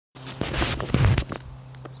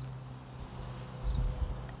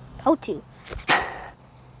How to?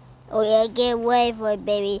 Oh yeah, get away from it,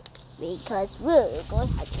 baby, because we're going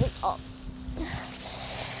to have it up.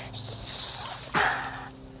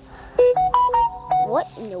 What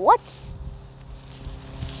in the what?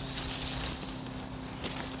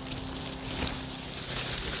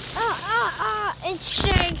 It's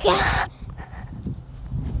shaking.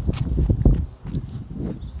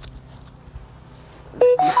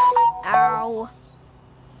 Ow.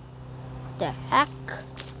 The heck?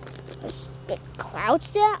 There's big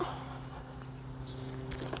clouds there?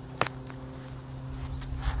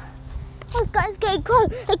 Oh, this guy's getting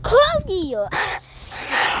cloudy.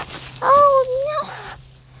 Oh no.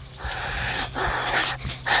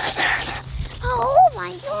 Oh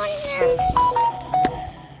my goodness.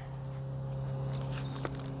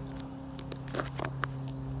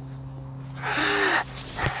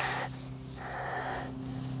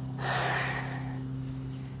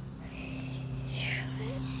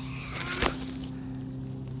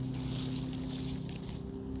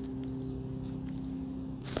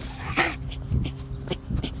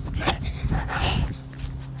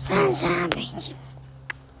 Zombie.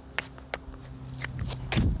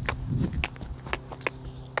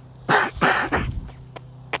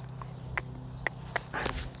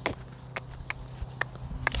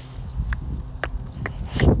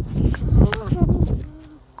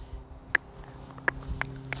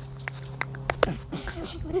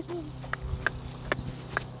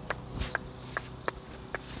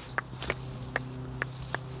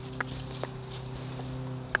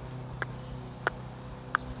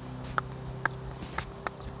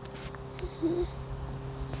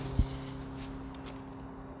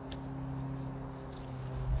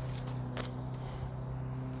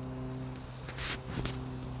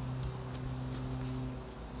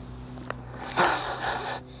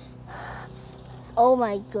 Oh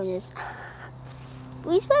my goodness.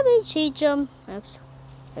 We probably change them. Let's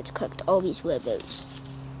collect all these rainbows.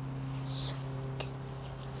 So,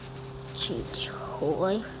 change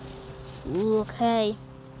toy. Okay.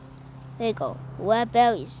 There you go. Red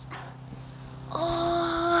berries.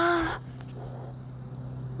 Oh,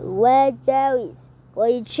 red berries. Will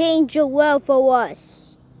you change your world for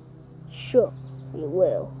us? Sure, you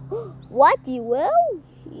will. What, you will?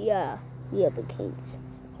 Yeah, we are the kings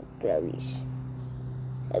of berries.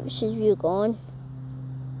 Ever since we were gone,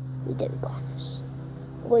 we did gone.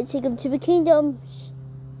 We'll take them to the kingdoms.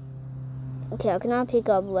 Okay, I cannot pick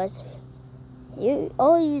up the rest of you.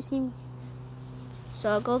 Oh, you seem. So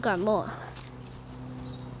I'll go get more.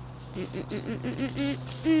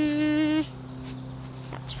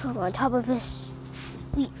 Let's put on top of this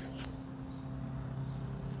leaf.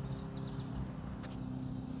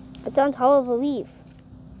 It's on top of a leaf.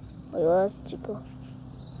 Wait, where else to go?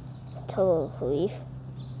 On top of a leaf.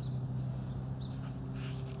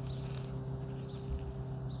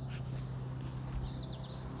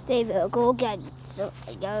 Stay there, go again. So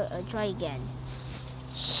I gotta try again.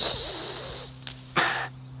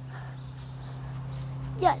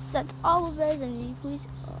 Yes, that's all of us, and please,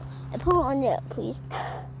 and put it on there, please.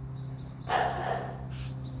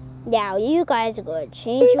 Now you guys are gonna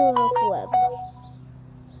change your forever.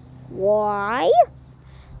 Why?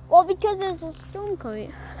 Well, because there's a storm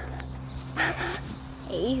coming.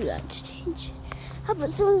 Hey, you have to change it. How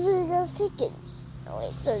about someone just take it? Oh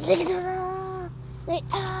wait, so take it. Wait,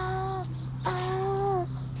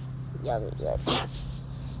 yummy.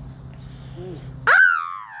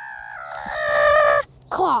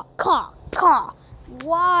 Caw.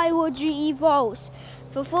 Why would you eat those?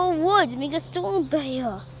 For 4 wood, make a stone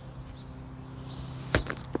bear.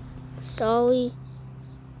 Sorry.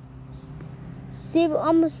 See, but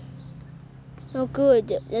almost no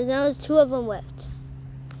good. There's now 2 of them left.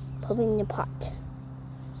 Put them in the pot.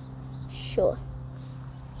 Sure.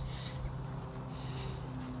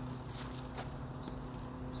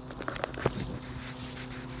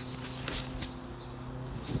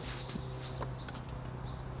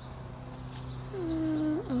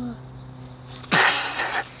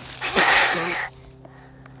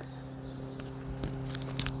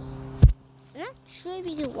 Should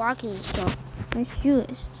be the walking stuff. My shoe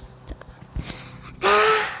is stuck.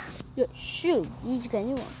 Your shoe needs to get a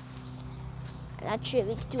new one. I'm not sure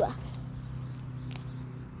we can do it.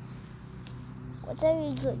 What's that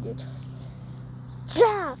really good?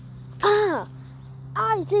 Yeah!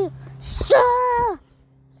 I do. Sir!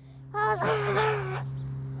 Oh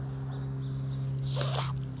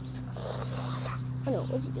no,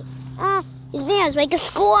 what's he doing? His man's making a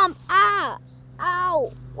squirm.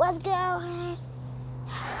 Ow! Let's go.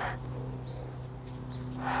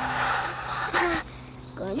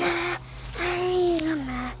 Good.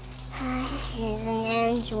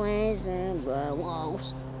 orange ones and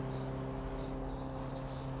walls.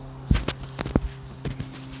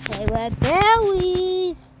 Hey, red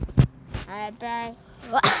berries. Red berries.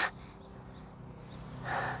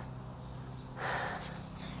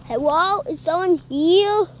 Hello, is someone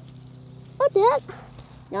here? What the heck?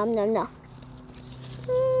 No.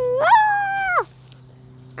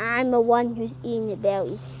 I'm the one who's eating the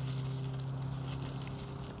berries.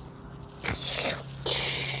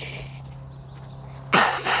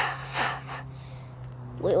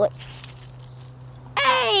 Wait, what?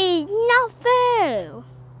 Hey, not fair.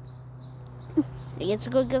 I guess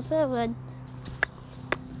I'll go get 7.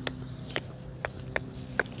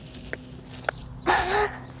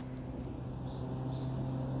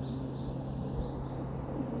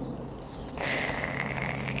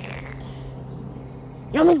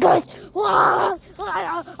 Oh my gosh! Whoa!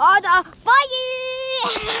 Oh, the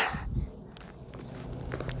fire!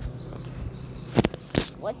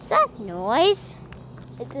 What's that noise?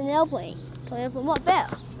 It's an airplane. Coming from what bell?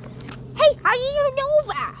 Hey, how did you know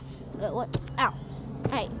that? What? Ow.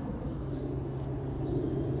 Hey.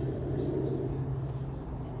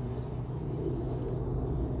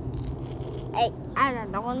 Hey, I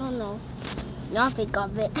don't know. Nothing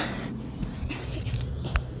of it.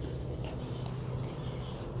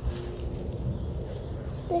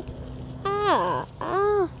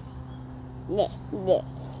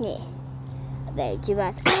 Nee. I bet you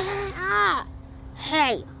must.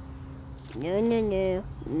 Hey. No.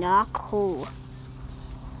 Not cool.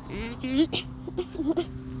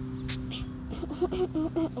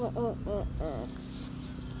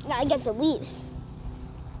 Now I get some leaves.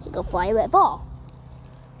 You go fly a red ball.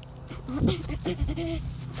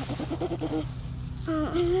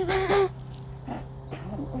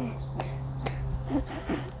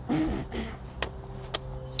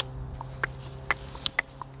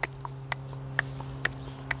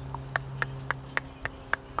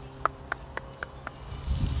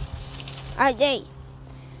 Alright,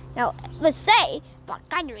 now let's say, but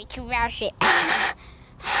I gotta reach around shit.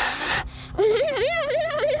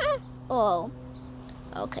 Oh,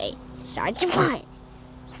 okay, it's time to find.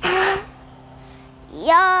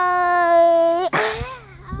 Yay!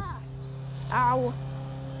 Ow!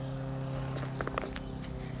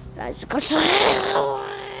 Let's go.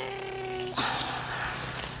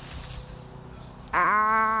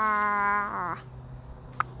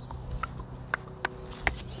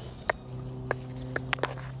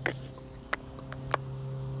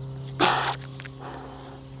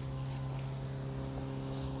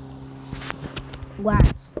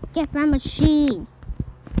 Let's get my machine.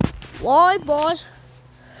 Why, boss?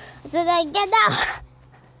 I said I get out.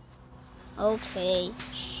 Okay,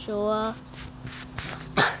 sure.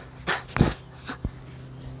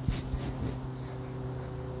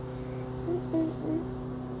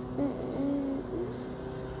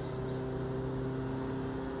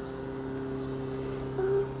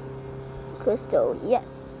 Crystal,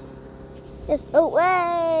 yes. Yes,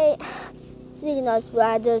 away. Speaking of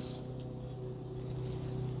spiders.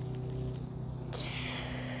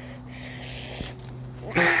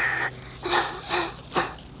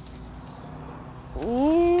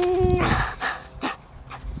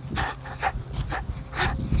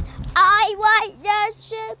 I want the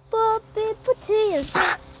ship of people tears.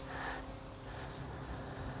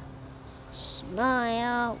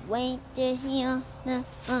 Smile, wait to hear the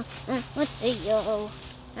potato.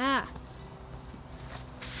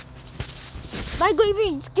 My green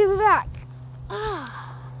beans, give it back.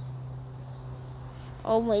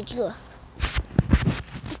 Oh my god.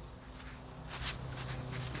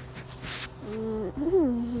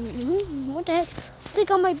 What the heck?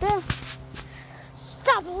 Take on my bed.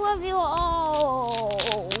 Stop it with you.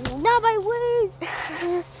 Oh, not my wings.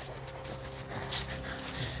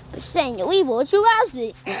 But saying that we will throughout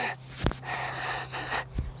it.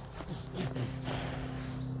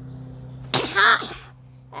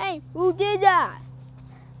 Hey, who did that?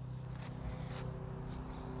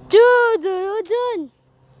 Dude, you're done.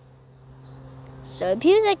 So it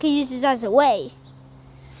appears I can use this as a way.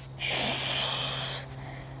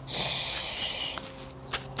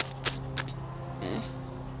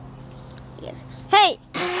 Yes. Hey,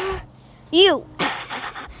 you.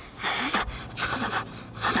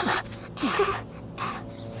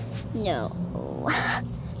 No.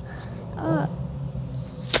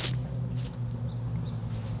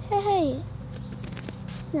 Hey.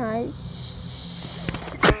 Nice.